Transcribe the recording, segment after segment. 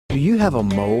Do you have a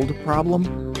mold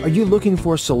problem? Are you looking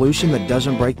for a solution that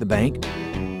doesn't break the bank?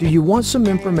 Do you want some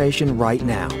information right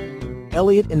now?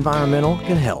 Elliott Environmental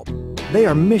can help. They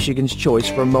are Michigan's choice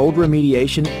for mold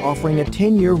remediation, offering a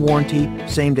 10-year warranty,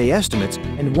 same-day estimates,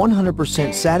 and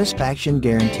 100% satisfaction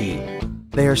guarantee.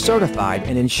 They are certified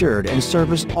and insured and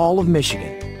service all of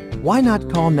Michigan. Why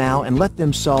not call now and let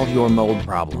them solve your mold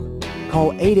problem?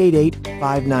 Call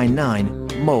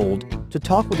 888-599-MOLD to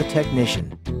talk with a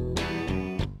technician.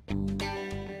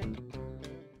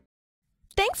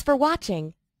 Thanks for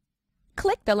watching.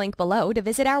 Click the link below to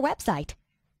visit our website.